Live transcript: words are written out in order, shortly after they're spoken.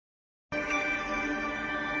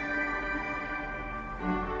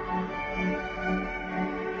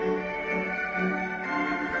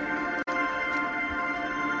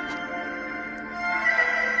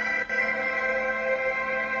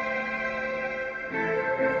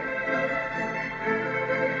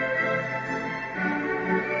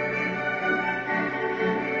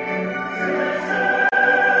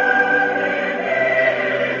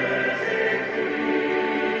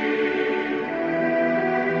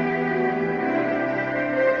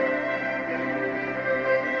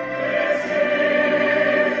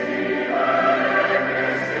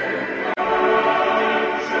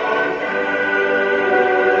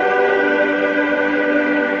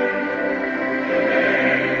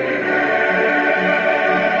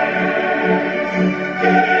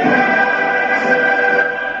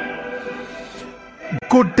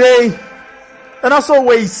day, and as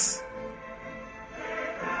always,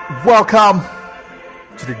 welcome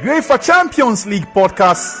to the UEFA Champions League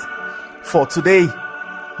podcast for today,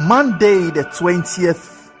 Monday the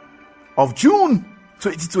 20th of June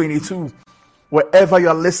 2022. Wherever you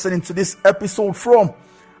are listening to this episode from,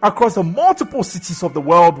 across the multiple cities of the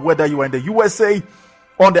world, whether you are in the USA,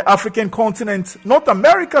 on the African continent, North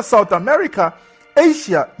America, South America,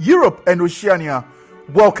 Asia, Europe, and Oceania,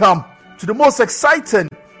 welcome to the most exciting,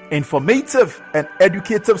 informative, and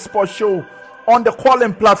educative sports show on the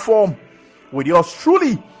Calling platform with yours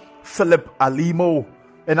truly, Philip Alimo.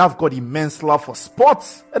 And I've got immense love for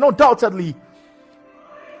sports and undoubtedly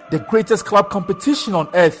the greatest club competition on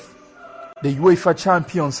earth, the UEFA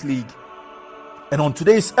Champions League. And on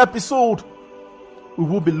today's episode, we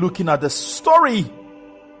will be looking at the story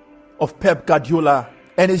of Pep Guardiola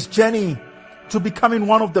and his journey to becoming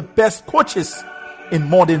one of the best coaches in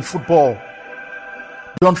modern football.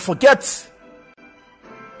 Don't forget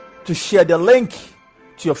to share the link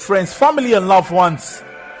to your friends, family, and loved ones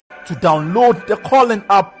to download the Calling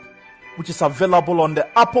app, which is available on the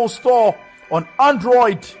Apple Store, on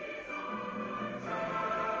Android,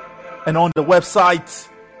 and on the website,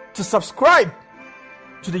 to subscribe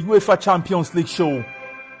to the UEFA Champions League show.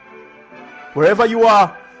 Wherever you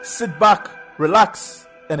are, sit back, relax,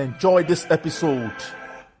 and enjoy this episode.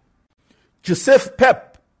 Joseph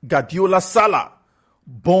Pep Guardiola Sala,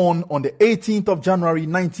 born on the 18th of January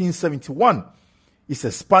 1971, is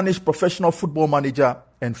a Spanish professional football manager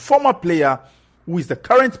and former player who is the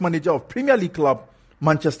current manager of Premier League club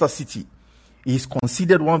Manchester City. He is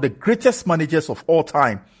considered one of the greatest managers of all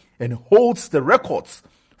time and holds the records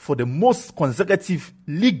for the most consecutive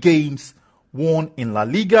league games won in La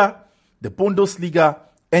Liga, the Bundesliga,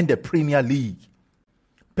 and the Premier League.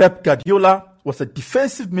 Pep Guardiola was a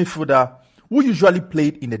defensive midfielder who usually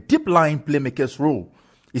played in a deep line playmaker's role.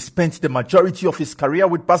 He spent the majority of his career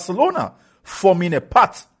with Barcelona, forming a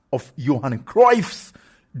part of Johan Cruyff's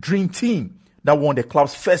dream team that won the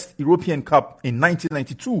club's first European Cup in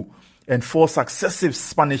 1992 and 4 successive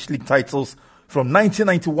Spanish league titles from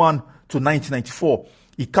 1991 to 1994.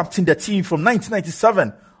 He captained the team from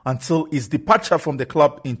 1997 until his departure from the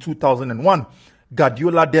club in 2001.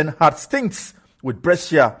 Guardiola then had stints with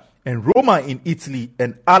Brescia and Roma in Italy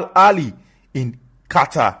and Al Ahly in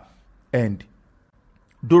Qatar and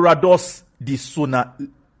Dorados de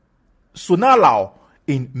Sonalao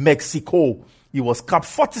in Mexico. He was capped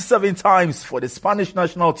 47 times for the Spanish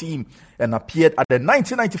national team and appeared at the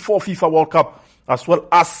 1994 FIFA World Cup as well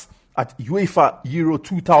as at UEFA Euro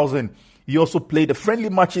 2000. He also played the friendly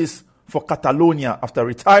matches for Catalonia. After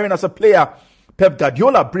retiring as a player, Pep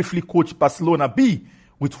Guardiola briefly coached Barcelona B,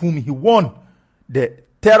 with whom he won the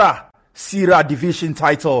Terra Sierra Division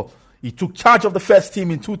title. He took charge of the first team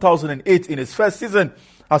in 2008 in his first season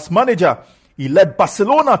as manager. He led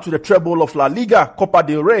Barcelona to the treble of La Liga, Copa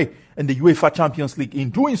del Rey, and the UEFA Champions League. In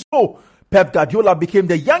doing so, Pep Guardiola became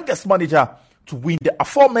the youngest manager to win the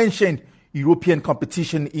aforementioned European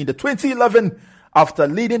competition in the 2011. After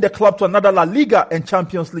leading the club to another La Liga and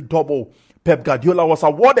Champions League double, Pep Guardiola was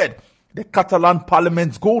awarded the Catalan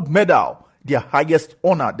Parliament's gold medal, their highest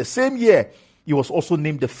honor. The same year, he was also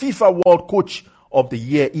named the FIFA World Coach of the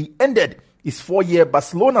Year. He ended his 4-year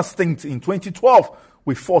Barcelona stint in 2012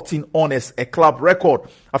 with 14 honors, a club record.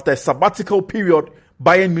 After a sabbatical period,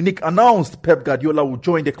 Bayern Munich announced Pep Guardiola would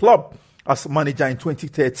join the club as manager in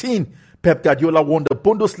 2013. Pep Guardiola won the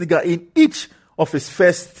Bundesliga in each of his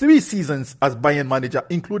first 3 seasons as Bayern manager,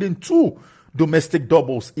 including 2 domestic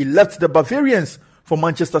doubles. He left the Bavarians for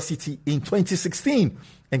Manchester City in 2016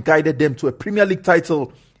 and guided them to a Premier League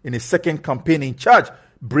title in his second campaign in charge,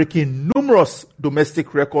 breaking numerous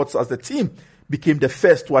domestic records as the team became the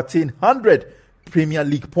first to attain 100 Premier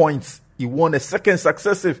League points. He won a second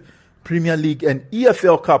successive Premier League and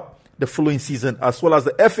EFL Cup the following season, as well as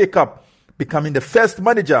the FA Cup, becoming the first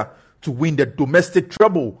manager to win the domestic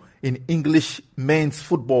treble in English men's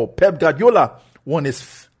football. Pep Guardiola won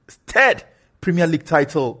his 3rd Premier League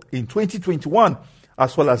title in 2021,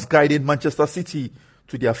 as well as guiding Manchester City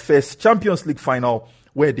to their first Champions League final,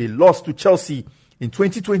 where they lost to Chelsea. In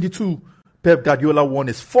 2022, Pep Guardiola won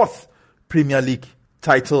his 4th Premier League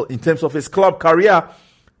title. In terms of his club career,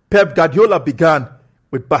 Pep Guardiola began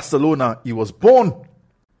with Barcelona. He was born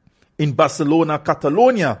in Barcelona,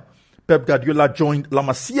 Catalonia. Pep Guardiola joined La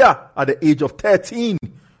Masia at the age of 13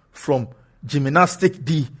 from Gimnàstic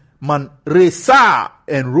de Manresa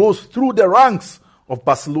and rose through the ranks of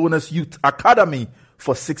Barcelona's youth academy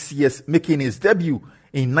for 6 years, making his debut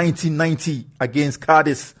in 1990 against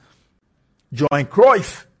Cadiz. Johan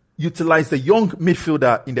Cruyff utilized the young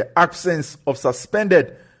midfielder in the absence of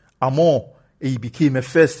suspended Amor He became a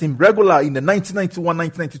first-team regular in the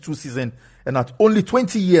 1991-1992 season, and at only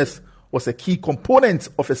 20 years was a key component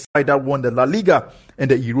of a side that won the La Liga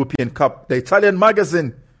and the European Cup. The Italian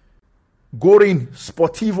magazine Gorin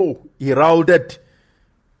Sportivo heralded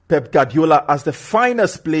Pep Guardiola as the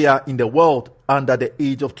finest player in the world under the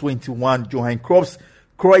age of 21. Johan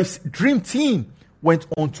Cruyff's dream team went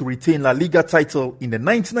on to retain La Liga title in the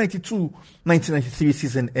 1992-1993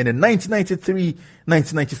 season and the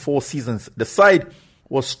 1993-1994 seasons. The side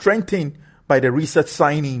was strengthened by the recent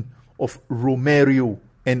signing of Romario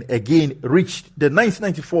and again reached the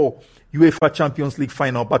 1994 UEFA Champions League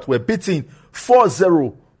final, but were beaten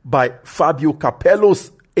 4-0 by Fabio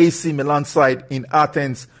Capello's AC Milan side in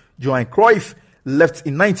Athens. Johan Cruyff left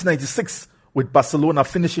in 1996 with Barcelona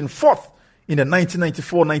finishing fourth in the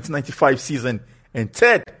 1994-1995 season and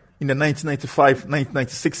third in the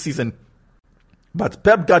 1995-1996 season. But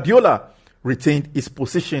Pep Guardiola retained his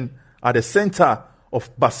position at the center of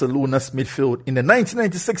Barcelona's midfield in the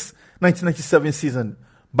 1996-1997 season.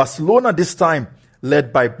 Barcelona, this time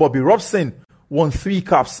led by Bobby Robson, won 3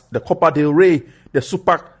 cups: the Copa del Rey, the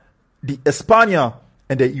Super de España,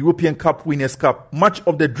 and the European Cup Winners' Cup. Much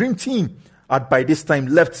of the dream team had by this time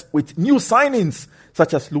left, with new signings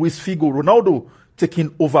such as Luis Figo, Ronaldo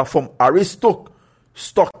taking over from Aristoc,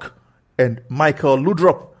 Stock, and Michael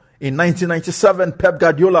Laudrup. In 1997, Pep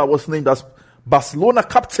Guardiola was named as Barcelona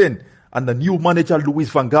captain and the new manager Louis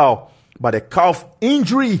van Gaal, but a calf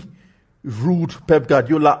injury ruled Pep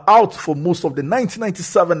Guardiola out for most of the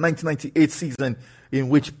 1997-1998 season, in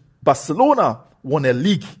which Barcelona won a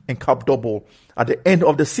league and cup double. At the end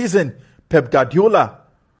of the season,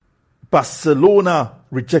 Barcelona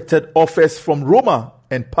rejected offers from Roma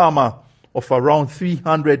and Parma of around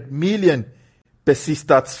 300 million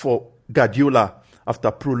pesistats for Guardiola.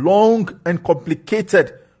 After prolonged and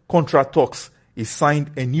complicated contract talks, he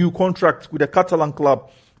signed a new contract with the Catalan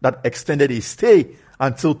club that extended his stay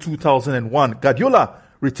until 2001. Guardiola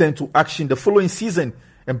returned to action the following season,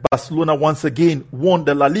 and Barcelona once again won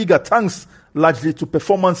the La Liga thanks largely to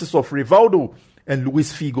performances of Rivaldo and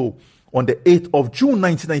Luis Figo. On the 8th of June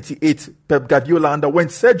 1998, Pep Guardiola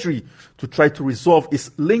underwent surgery to try to resolve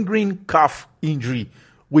his lingering calf injury,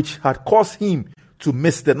 which had caused him to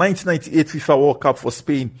miss the 1998 FIFA World Cup for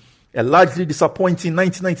Spain. A largely disappointing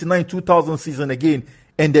 1999-2000 season again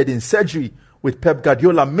ended in surgery, with Pep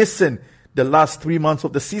Guardiola missing the last 3 months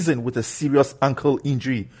of the season with a serious ankle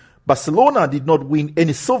injury. Barcelona did not win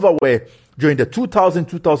any silverware during the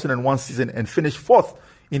 2000-2001 season and finished fourth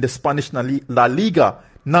in the Spanish La Liga.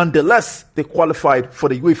 Nonetheless, they qualified for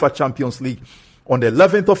the UEFA Champions League. On the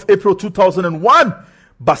 11th of April 2001,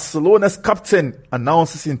 Barcelona's captain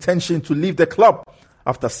announced his intention to leave the club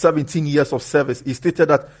after 17 years of service. He stated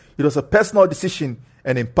that it was a personal decision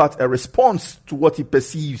and in part a response to what he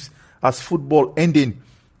perceives as football ending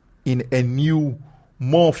in a new,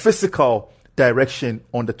 more physical direction.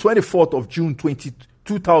 On the 24th of June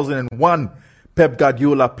 2001, Pep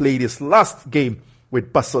Guardiola played his last game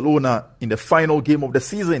with Barcelona in the final game of the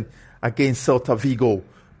season against Celta Vigo.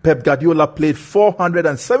 Pep Guardiola played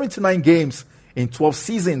 479 games in 12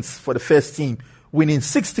 seasons for the first team, winning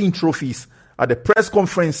 16 trophies. At the press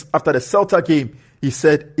conference after the Celta game, he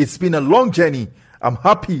said, "It's been a long journey. I'm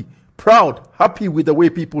happy, proud, happy with the way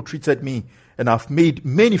people treated me, and I've made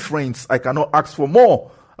many friends. I cannot ask for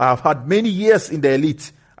more. I have had many years in the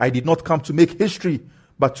elite. I did not come to make history,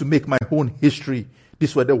 but to make my own history."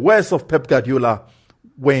 These were the words of Pep Guardiola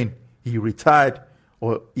when he retired,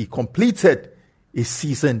 or he completed his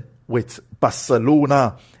season with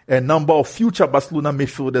Barcelona. A number of future Barcelona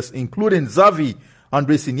midfielders, including Xavi,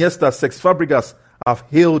 Andres Iniesta, Cesc Fabregas, have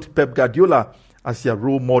hailed Pep Guardiola as their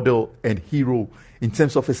role model and hero. In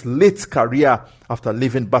terms of his late career after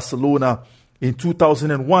leaving Barcelona in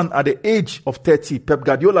 2001, at the age of 30, Pep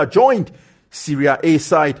Guardiola joined Serie A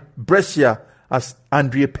side Brescia as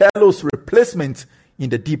Andrea Pirlo's replacement in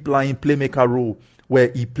the deep-lying playmaker role, where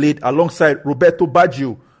he played alongside Roberto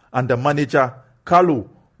Baggio and the manager Carlo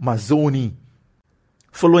Mazzoni.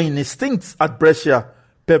 Following his stints at Brescia,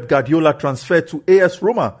 Pep Guardiola transferred to AS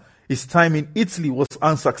Roma. His time in Italy was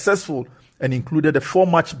unsuccessful and included a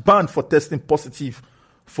 4-match ban for testing positive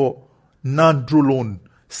for nandrolone.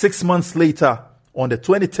 6 months later, on the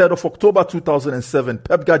 23rd of October 2007,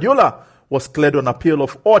 Pep Guardiola was cleared on appeal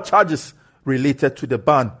of all charges related to the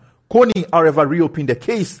ban. CONI, however, reopened the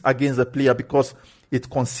case against the player because it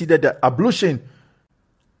considered the ablution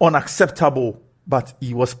unacceptable, but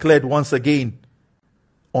he was cleared once again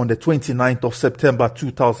on the 29th of September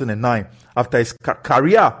 2009. After his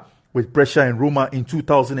career with Brescia and Roma in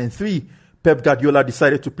 2003, Pep Guardiola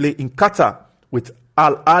decided to play in Qatar with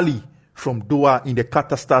Al Ahly from Doha in the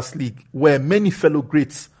Qatar Stars League, where many fellow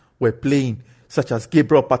greats were playing, such as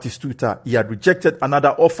Gabriel Batistuta. He had rejected another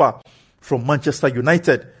offer from Manchester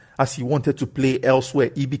United as he wanted to play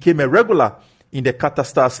elsewhere. He became a regular in the Qatar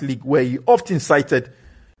Stars League, where he often cited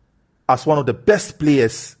as one of the best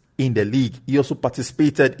players in the league. He also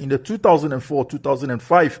participated in the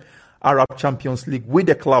 2004-2005 Arab Champions League with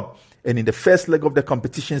the club, and in the first leg of the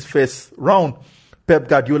competition's first round, Pep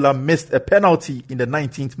Guardiola missed a penalty in the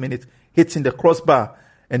 19th minute, hitting the crossbar,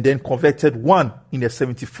 and then converted one in the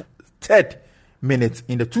 73rd minute.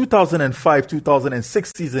 In the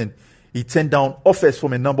 2005-2006 season, he turned down offers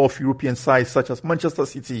from a number of European sides such as Manchester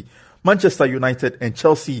City, Manchester United, and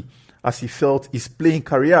Chelsea, as he felt his playing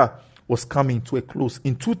career was coming to a close.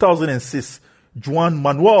 In 2006, Juan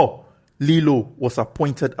Manuel Lillo was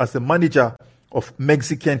appointed as the manager of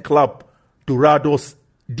Mexican club Dorados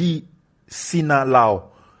de Sinaloa.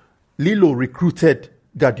 Lillo recruited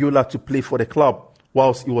Guardiola to play for the club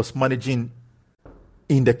whilst he was managing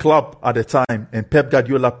in the club at the time, and Pep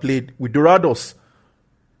Guardiola played with Dorados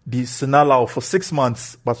de Sinaloa for 6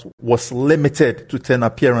 months, but was limited to 10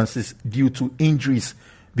 appearances due to injuries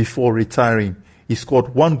before retiring. He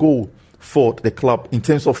scored 1 goal for the club. In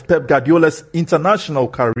terms of Pep Guardiola's international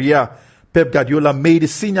career, Pep Guardiola made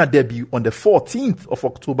his senior debut on the 14th of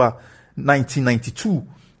October 1992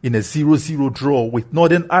 in a 0-0 draw with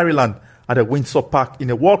Northern Ireland at the Windsor Park in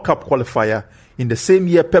a World Cup qualifier. In the same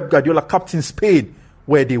year, Pep Guardiola captained Spain,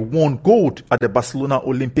 where they won gold at the Barcelona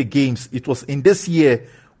Olympic Games. It was in this year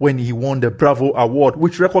when he won the Bravo Award,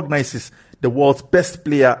 which recognizes the world's best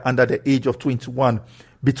player under the age of 21.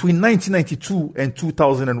 Between 1992 and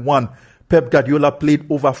 2001, Pep Guardiola played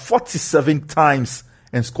over 47 times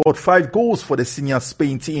and scored 5 goals for the senior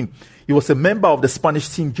Spain team. He was a member of the Spanish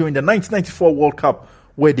team during the 1994 World Cup,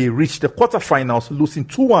 where they reached the quarterfinals, losing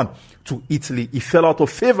 2-1 to Italy. He fell out of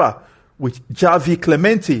favor with Javi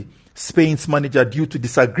Clemente, Spain's manager, due to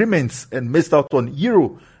disagreements, and missed out on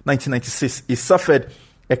Euro 1996. He suffered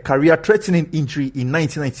a career-threatening injury in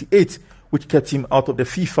 1998, which kept him out of the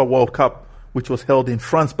FIFA World Cup, which was held in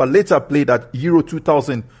France, but later played at Euro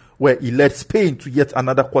 2000, where he led Spain to yet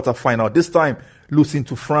another quarterfinal, this time losing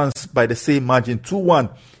to France by the same margin, 2-1.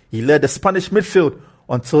 He led the Spanish midfield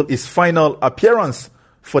until his final appearance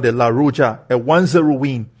for the La Roja, a 1-0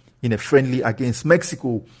 win in a friendly against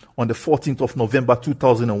Mexico on the 14th of November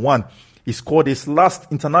 2001. He scored his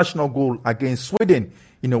last international goal against Sweden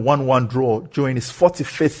in a 1-1 draw during his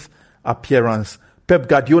 45th appearance. Pep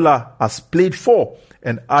Guardiola has played for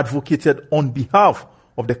and advocated on behalf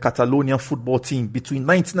of the Catalonian football team. Between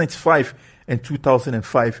 1995 and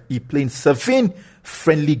 2005, he played 7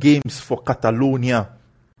 friendly games for Catalonia.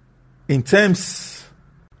 In terms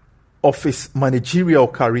of his managerial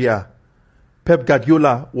career, Pep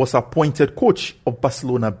Guardiola was appointed coach of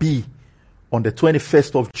Barcelona B on the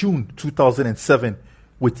 21st of June 2007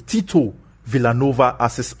 with Tito Villanova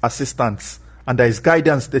as his assistants. Under his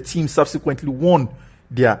guidance, the team subsequently won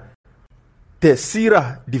their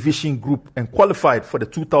Tercera Division group and qualified for the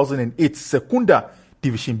 2008 Segunda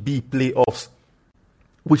Division B playoffs,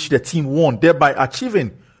 which the team won, thereby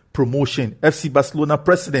achieving promotion. FC Barcelona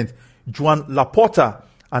president Joan Laporta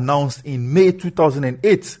announced in May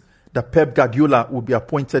 2008 that Pep Guardiola would be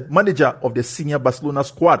appointed manager of the senior Barcelona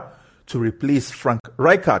squad to replace Frank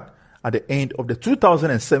Rijkaard at the end of the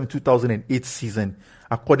 2007-2008 season.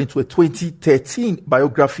 According to a 2013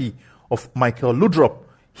 biography of Michael Laudrup,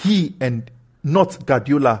 he and not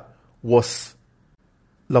Guardiola was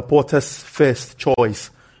Laporta's first choice.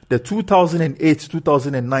 The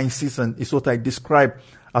 2008-2009 season is what I describe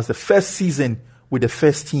as the first season with the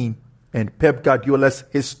first team and Pep Guardiola's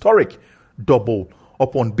historic double.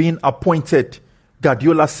 Upon being appointed,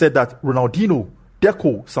 Guardiola said that Ronaldinho,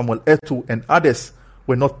 Deco, Samuel Eto'o, and others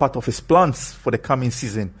were not part of his plans for the coming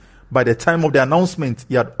season. By the time of the announcement,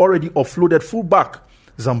 he had already offloaded fullback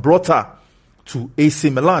Zambrotta to AC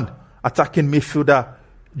Milan, attacking midfielder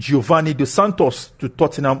Giovanni Dos Santos to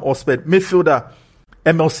Tottenham Hotspur, midfielder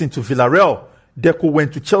Emerson to Villarreal. Deco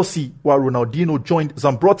went to Chelsea, while Ronaldinho joined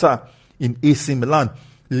Zambrotta in AC Milan.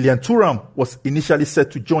 Lilian Thuram was initially set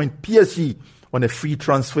to join PSG on a free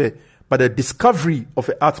transfer, but the discovery of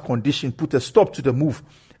a heart condition put a stop to the move,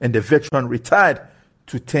 and the veteran retired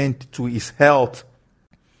to tend to his health.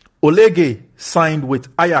 Olege signed with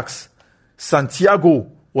Ajax. Santiago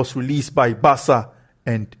was released by Barca,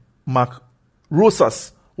 and Marc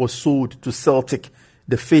Rosas was sold to Celtic.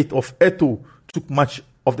 The fate of Eto'o took much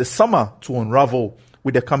of the summer to unravel,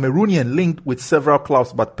 with the Cameroonian linked with several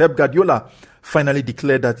clubs, but Pep Guardiola finally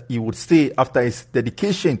declared that he would stay after his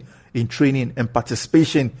dedication in training and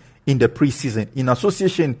participation in the preseason. In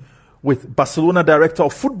association With Barcelona director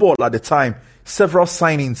of football at the time, several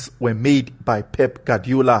signings were made by Pep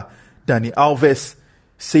Guardiola. Dani Alves,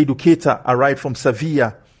 Seydou Keita arrived from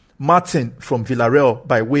Sevilla, Martin from Villarreal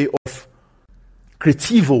by way of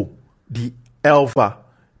Cretivo de Elva.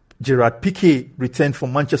 Gerard Piqué returned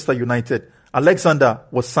from Manchester United. Alexander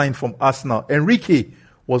was signed from Arsenal. Enrique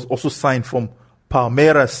was also signed from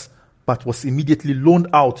Palmeiras, but was immediately loaned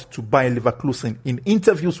out to Bayer Leverkusen. In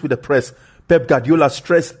interviews with the press, Pep Guardiola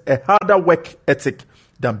stressed a harder work ethic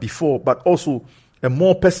than before, but also a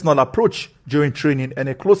more personal approach during training and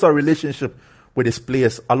a closer relationship with his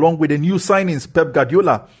players. Along with the new signings, Pep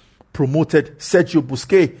Guardiola promoted Sergio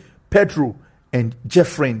Busquets, Pedro, and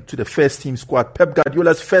Jeffrey to the first team squad. Pep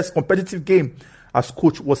Guardiola's first competitive game as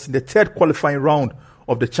coach was in the third qualifying round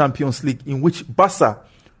of the Champions League, in which Barca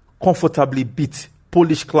comfortably beat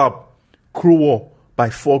Polish club Krowo by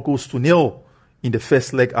 4-0 in the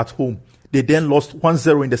first leg at home. They then lost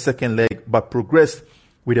 1-0 in the second leg, but progressed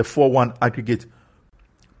with a 4-1 aggregate.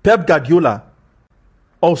 Pep Guardiola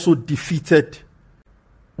also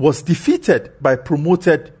was defeated by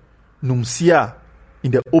promoted Numancia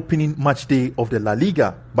in the opening match day of the La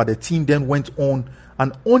Liga, but the team then went on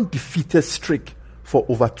an undefeated streak for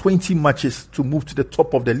over 20 matches to move to the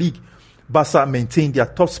top of the league. Barca maintained their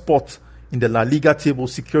top spot in the La Liga table,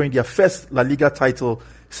 securing their first La Liga title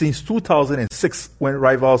since 2006, when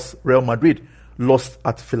rivals Real Madrid lost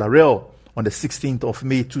at Villarreal on the 16th of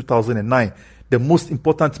May 2009. The most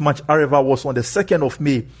important match, however, was on the 2nd of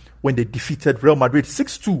May, when they defeated Real Madrid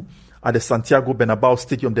 6-2 at the Santiago Bernabeu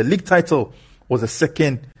Stadium. The league title was the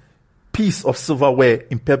second piece of silverware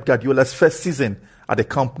in Pep Guardiola's first season at the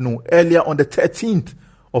Camp Nou. Earlier on the 13th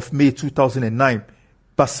of May 2009,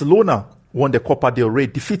 Barcelona won the Copa del Rey,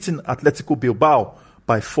 defeating Atletico Bilbao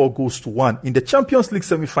by 4-1. In the Champions League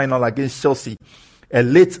semi-final against Chelsea, a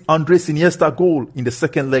late Andres Iniesta goal in the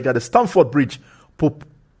second leg at the Stamford Bridge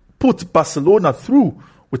put Barcelona through,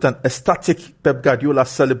 with an ecstatic Pep Guardiola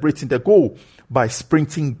celebrating the goal by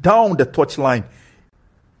sprinting down the touchline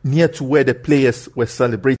near to where the players were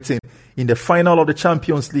celebrating. In the final of the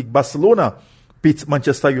Champions League, Barcelona beat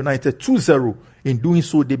Manchester United 2-0. In doing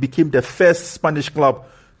so, they became the first Spanish club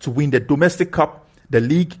to win the domestic cup, the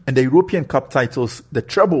league, and the European Cup titles, the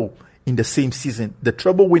treble, in the same season. The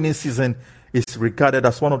treble winning season is regarded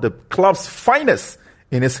as one of the club's finest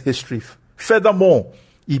in its history. Furthermore,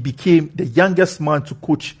 he became the youngest man to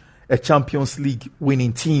coach a Champions League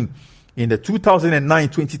winning team. In the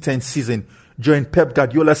 2009-2010 season, during Pep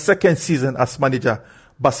Guardiola's second season as manager,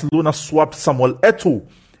 Barcelona swapped Samuel Eto'o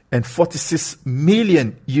and 46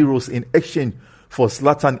 million euros in exchange for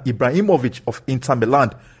Zlatan Ibrahimovic of Inter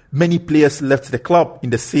Milan. Many players left the club in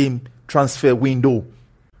the same transfer window.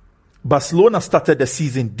 Barcelona started the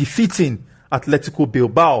season defeating Atletico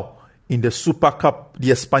Bilbao in the Super Cup de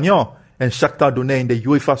España and Shakhtar Donetsk in the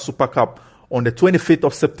UEFA Super Cup. On the 25th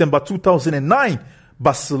of September 2009,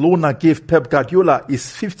 Barcelona gave Pep Guardiola his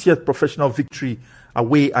 50th professional victory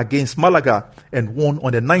away against Malaga and won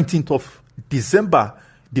on the 19th of December.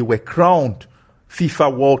 They were crowned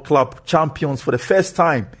FIFA World Club champions for the first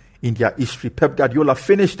time in their history. Pep Guardiola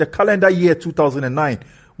finished the calendar year 2009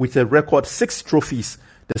 with a record 6 trophies: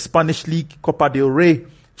 the Spanish League, Copa del Rey,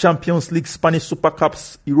 Champions League, Spanish Super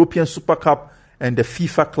Cups, European Super Cup, and the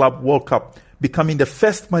FIFA Club World Cup, becoming the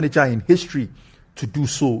first manager in history to do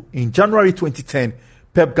so. In January 2010,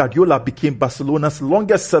 Pep Guardiola became Barcelona's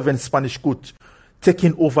longest-serving Spanish coach,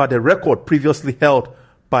 taking over the record previously held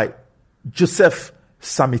by Josep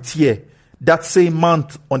Samitier. That same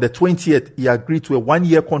month, on the 20th, he agreed to a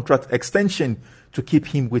 1-year contract extension to keep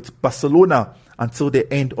him with Barcelona until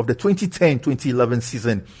the end of the 2010-2011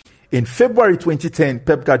 season. In February 2010,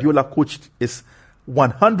 Pep Guardiola coached his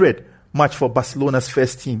 100th match for Barcelona's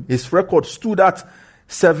first team. His record stood at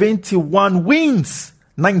 71 wins,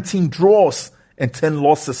 19 draws, and 10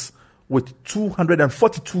 losses, with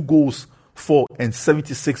 242 goals for and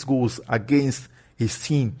 76 goals against his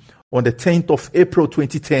team. On the 10th of April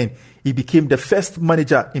 2010, he became the first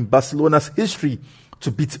manager in Barcelona's history to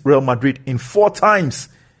beat Real Madrid in 4 times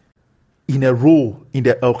in a row in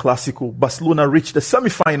the El Clasico. Barcelona reached the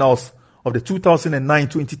semi-finals of the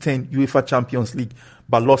 2009-2010 UEFA Champions League,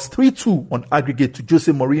 but lost 3-2 on aggregate to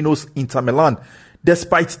Jose Mourinho's Inter Milan.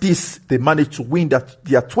 Despite this, they managed to win their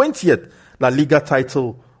 20th La Liga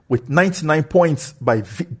title with 99 points by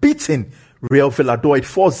beating Real Valladolid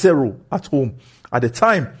 4-0 at home. At the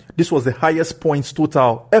time, this was the highest points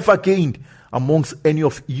total ever gained amongst any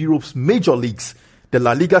of Europe's major leagues. The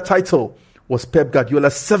La Liga title was Pep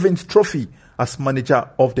Guardiola's 7th trophy as manager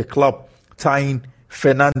of the club, tying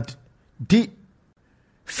Ferdinand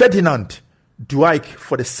Duyck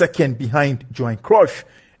for the second behind Johan Cruyff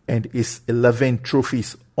and his 11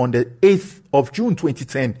 trophies. On the 8th of June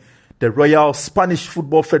 2010, the Royal Spanish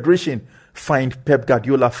Football Federation fined Pep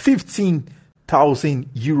Guardiola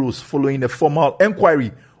 €15,000 following a formal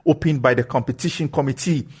inquiry opened by the competition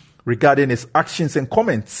committee regarding his actions and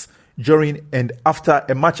comments during and after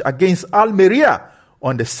a match against Almeria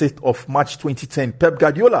on the 6th of March 2010. Pep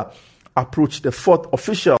Guardiola approached the fourth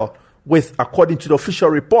official with, according to the official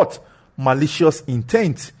report, malicious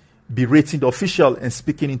intent, berating the official and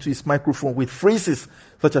speaking into his microphone with phrases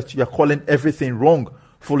such as "you are calling everything wrong."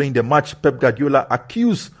 Following the match, Pep Guardiola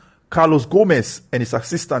accused Carlos Gomez and his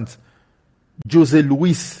assistant Jose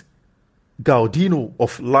Luis Gaudino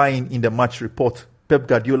of lying in the match report. Pep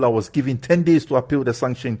Guardiola was given 10 days to appeal the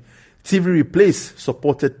sanction. TV replays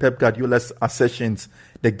supported Pep Guardiola's assertions.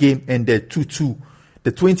 The game ended 2-2.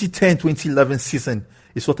 The 2010-2011 season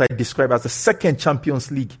is what I describe as the second Champions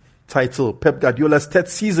League title. Pep Guardiola's third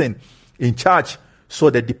season in charge saw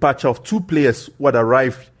the departure of two players who had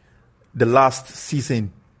arrived the last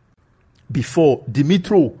season before.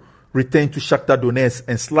 Dimitro returned to Shakhtar Donetsk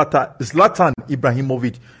and Zlatan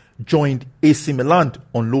Ibrahimovic joined AC Milan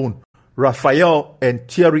on loan. Rafael and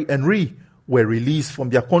Thierry Henry were released from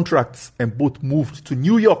their contracts and both moved to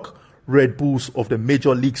New York Red Bulls of the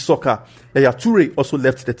Major League Soccer. Yaya Toure also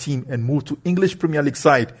left the team and moved to English Premier League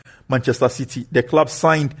side Manchester City. The club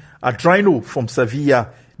signed Adriano from Sevilla,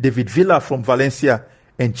 David Villa from Valencia,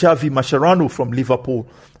 and Xavi Mascherano from Liverpool.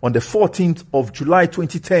 On the 14th of July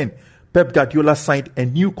 2010, Pep Guardiola signed a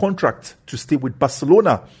new contract to stay with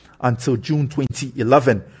Barcelona until June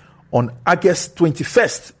 2011. On August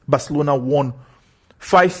 21st, Barcelona won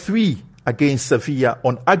 5-3 against Sevilla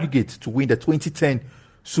on aggregate to win the 2010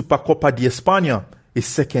 Supercopa de España, a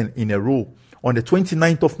second in a row. On the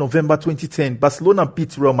 29th of November 2010, Barcelona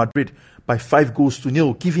beat Real Madrid by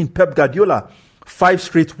 5-0, giving Pep Guardiola 5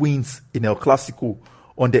 straight wins in El Clasico.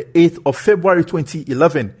 On the 8th of February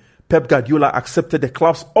 2011, Pep Guardiola accepted the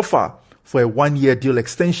club's offer for a 1-year deal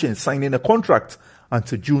extension, signing a contract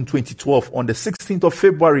until June 2012. On the 16th of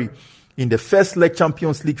February, in the first leg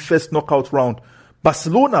Champions League first knockout round,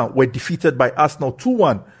 Barcelona were defeated by Arsenal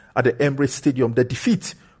 2-1 at the Emirates Stadium. The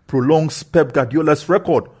defeat prolongs Pep Guardiola's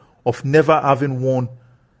record of never having won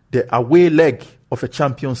the away leg of a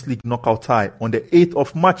Champions League knockout tie. On the 8th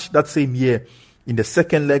of March that same year, in the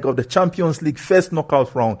second leg of the Champions League first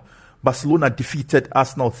knockout round, Barcelona defeated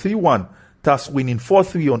Arsenal 3-1, thus winning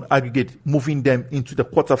 4-3 on aggregate, moving them into the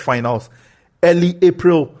quarterfinals. Early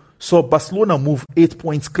April saw Barcelona move 8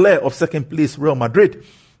 points clear of second place Real Madrid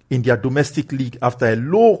in their domestic league after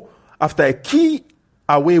a key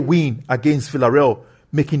away win against Villarreal,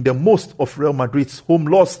 making the most of Real Madrid's home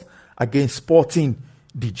loss against Sporting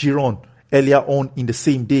de Giron earlier on in the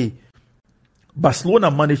same day.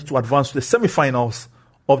 Barcelona managed to advance to the semi-finals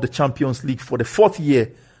of the Champions League for the fourth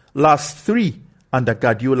year, last 3 under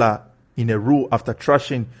Guardiola in a row after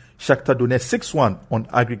thrashing Shakhtar Donetsk 6-1 on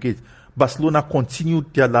aggregate. Barcelona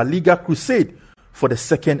continued their La Liga crusade for the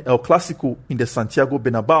second El Clasico in the Santiago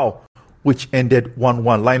Bernabeu, which ended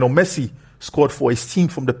 1-1. Lionel Messi scored for his team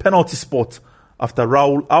from the penalty spot after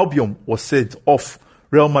Raul Albion was sent off.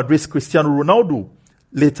 Real Madrid's Cristiano Ronaldo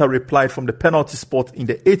later replied from the penalty spot in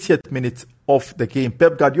the 80th minute of the game.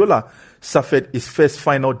 Pep Guardiola suffered his first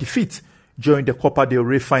final defeat during the Copa del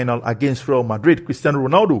Rey final against Real Madrid. Cristiano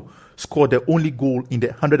Ronaldo scored the only goal in the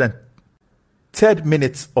 103rd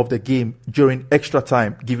minute of the game during extra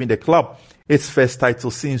time, giving the club its first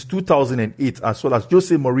title since 2008, as well as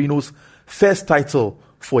Jose Mourinho's first title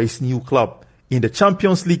for his new club. In the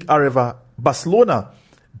Champions League, however, Barcelona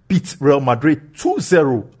beat Real Madrid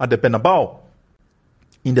 2-0 at the Bernabeu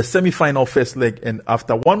in the semi-final first leg, and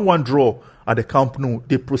after 1-1 draw at the Camp Nou,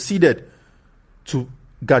 they proceeded to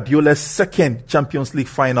Guardiola's second Champions League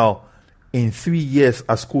final in 3 years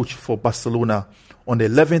as coach for Barcelona. On the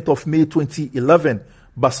 11th of May 2011,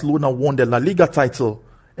 Barcelona won the La Liga title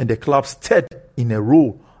and the club's third in a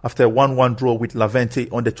row after a 1-1 draw with Levante.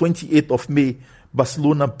 On the 28th of May,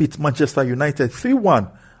 Barcelona beat Manchester United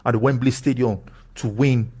 3-1 at the Wembley Stadium to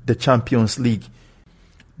win the Champions League.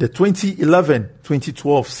 The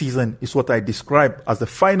 2011-2012 season is what I describe as the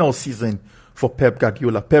final season for Pep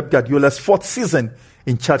Guardiola. Pep Guardiola's fourth season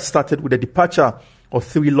in charge started with the departure of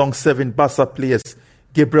 3 long-serving Barca players.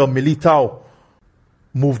 Gabriel Militao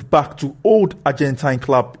moved back to old Argentine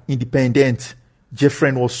club Independiente.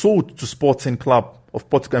 Jeffren was sold to Sporting Club of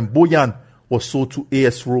Portugal, and Boyan was sold to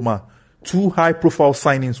AS Roma. 2 high-profile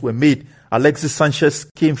signings were made. Alexis Sanchez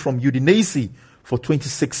came from Udinese for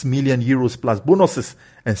 €26 million plus bonuses,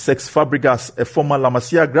 and Cesc Fabregas, a former La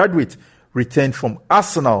Masia graduate, returned from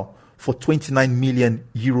Arsenal for €29 million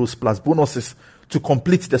plus bonuses. To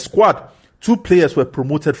complete the squad, 2 players were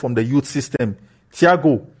promoted from the youth system,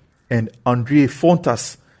 Thiago and Andre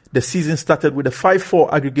Fontas. The season started with a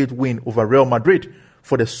 5-4 aggregate win over Real Madrid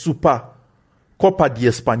for the Super Copa de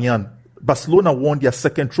España. Barcelona won their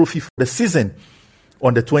second trophy for the season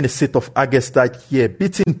on the 26th of August that year,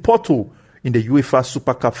 beating Porto in the UEFA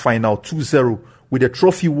Super Cup final 2-0. With the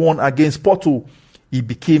trophy won against Porto, he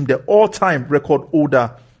became the all-time record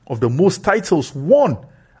holder of the most titles won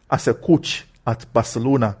as a coach at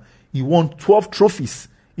Barcelona. He won 12 trophies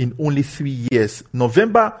in only 3 years.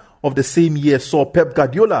 November of the same year saw Pep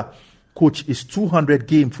Guardiola coach his 200th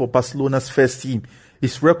game for Barcelona's first team.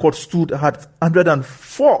 His record stood at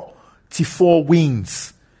 144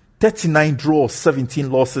 wins, 39 draws,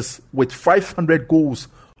 17 losses, with 500 goals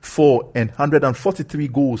for and 143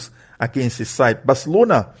 goals against his side.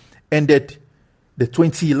 Barcelona ended the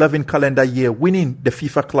 2011 calendar year winning the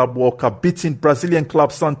FIFA Club World Cup, beating Brazilian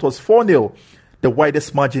club Santos 4-0, the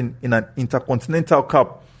widest margin in an Intercontinental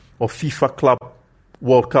Cup or FIFA Club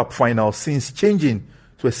World Cup final since changing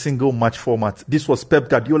to a single match format. This was Pep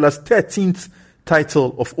Guardiola's 13th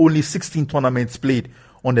title of only 16 tournaments played.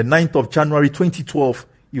 On the 9th of January 2012,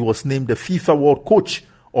 he was named the FIFA World Coach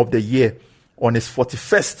of the Year. On his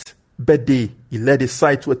 41st birthday, he led his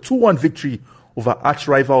side to a 2-1 victory over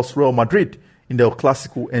arch-rivals Real Madrid in the El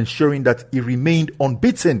Clasico, ensuring that he remained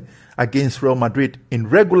unbeaten against Real Madrid in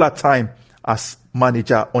regular time as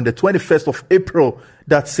manager. On the 21st of April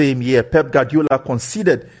that same year, Pep Guardiola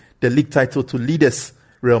conceded the league title to leaders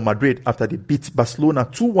Real Madrid after they beat Barcelona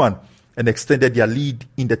 2-1 and extended their lead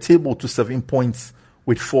in the table to 7 points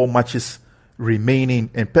with 4 matches remaining.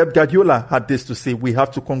 And Pep Guardiola had this to say: "We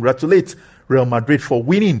have to congratulate Real Madrid for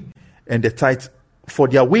winning and for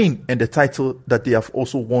their win and the title that they have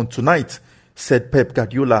also won tonight," said Pep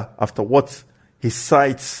Guardiola after what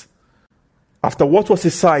was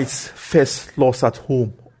his side's first loss at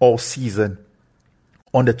home all season.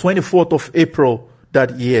 On the 24th of April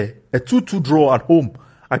that year, a 2-2 draw at home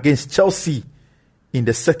against Chelsea in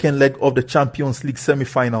the second leg of the Champions League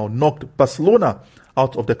semi-final knocked Barcelona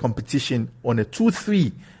out of the competition on a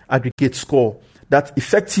 2-3 aggregate score that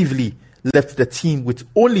effectively left the team with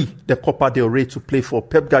only the Copa del Rey to play for.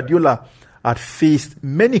 Pep Guardiola had faced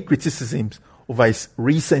many criticisms over his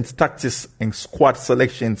recent tactics and squad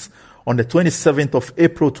selections. On the 27th of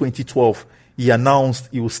April 2012, he announced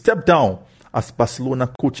he would step down as Barcelona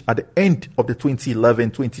coach at the end of the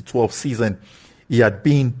 2011-2012 season. He had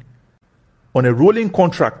been on a rolling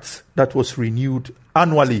contract that was renewed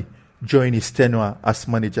annually during his tenure as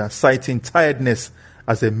manager, citing tiredness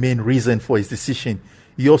as a main reason for his decision.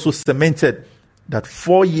 He also commented that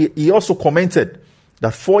 4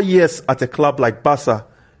 years at a club like Barca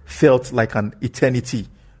felt like an eternity.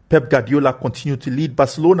 Pep Guardiola continued to lead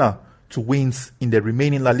Barcelona to wins in the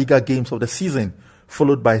remaining La Liga games of the season,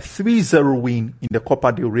 followed by a 3-0 win in the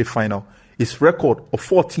Copa del Rey final. His record of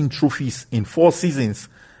 14 trophies in 4 seasons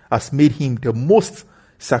has made him the most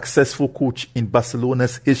successful coach in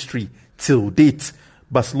Barcelona's history till date.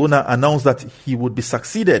 Barcelona announced that he would be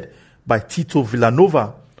succeeded by Tito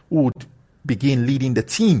Vilanova, who would begin leading the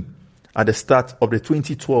team at the start of the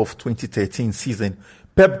 2012-2013 season.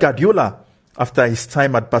 Pep Guardiola, after his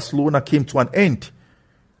time at Barcelona came to an end,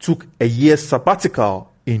 took a year's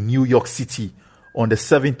sabbatical in New York City. On the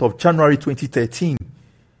 7th of January 2013,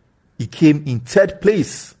 he came in 3rd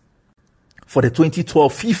place for the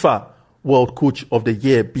 2012 FIFA World Coach of the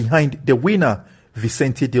Year, behind the winner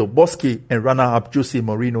Vicente Del Bosque and runner-up Jose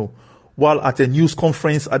Mourinho. While at a news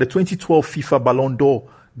conference at the 2012 FIFA Ballon d'Or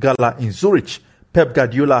Gala in Zurich, Pep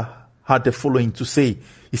Guardiola had the following to say.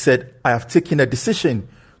 He said, "I have taken a decision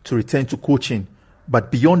to return to coaching,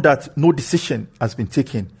 but beyond that, no decision has been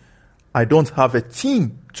taken. I don't have a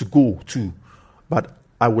team to go to, but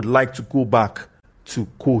I would like to go back to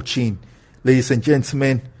coaching." Ladies and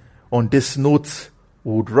gentlemen, on this note,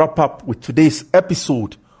 we would wrap up with today's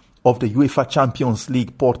episode of the UEFA Champions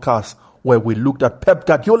League podcast, where we looked at Pep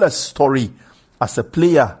Guardiola's story as a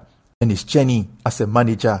player and his journey as a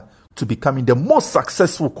manager to becoming the most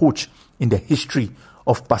successful coach in the history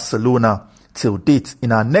of Barcelona till date.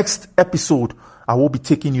 In our next episode, I will be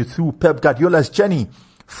taking you through Pep Guardiola's journey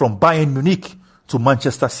from Bayern Munich to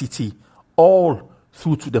Manchester City, all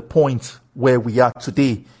through to the point where we are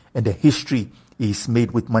today and the history is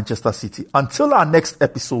made with Manchester City. Until our next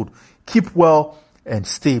episode, keep well and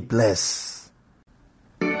stay blessed.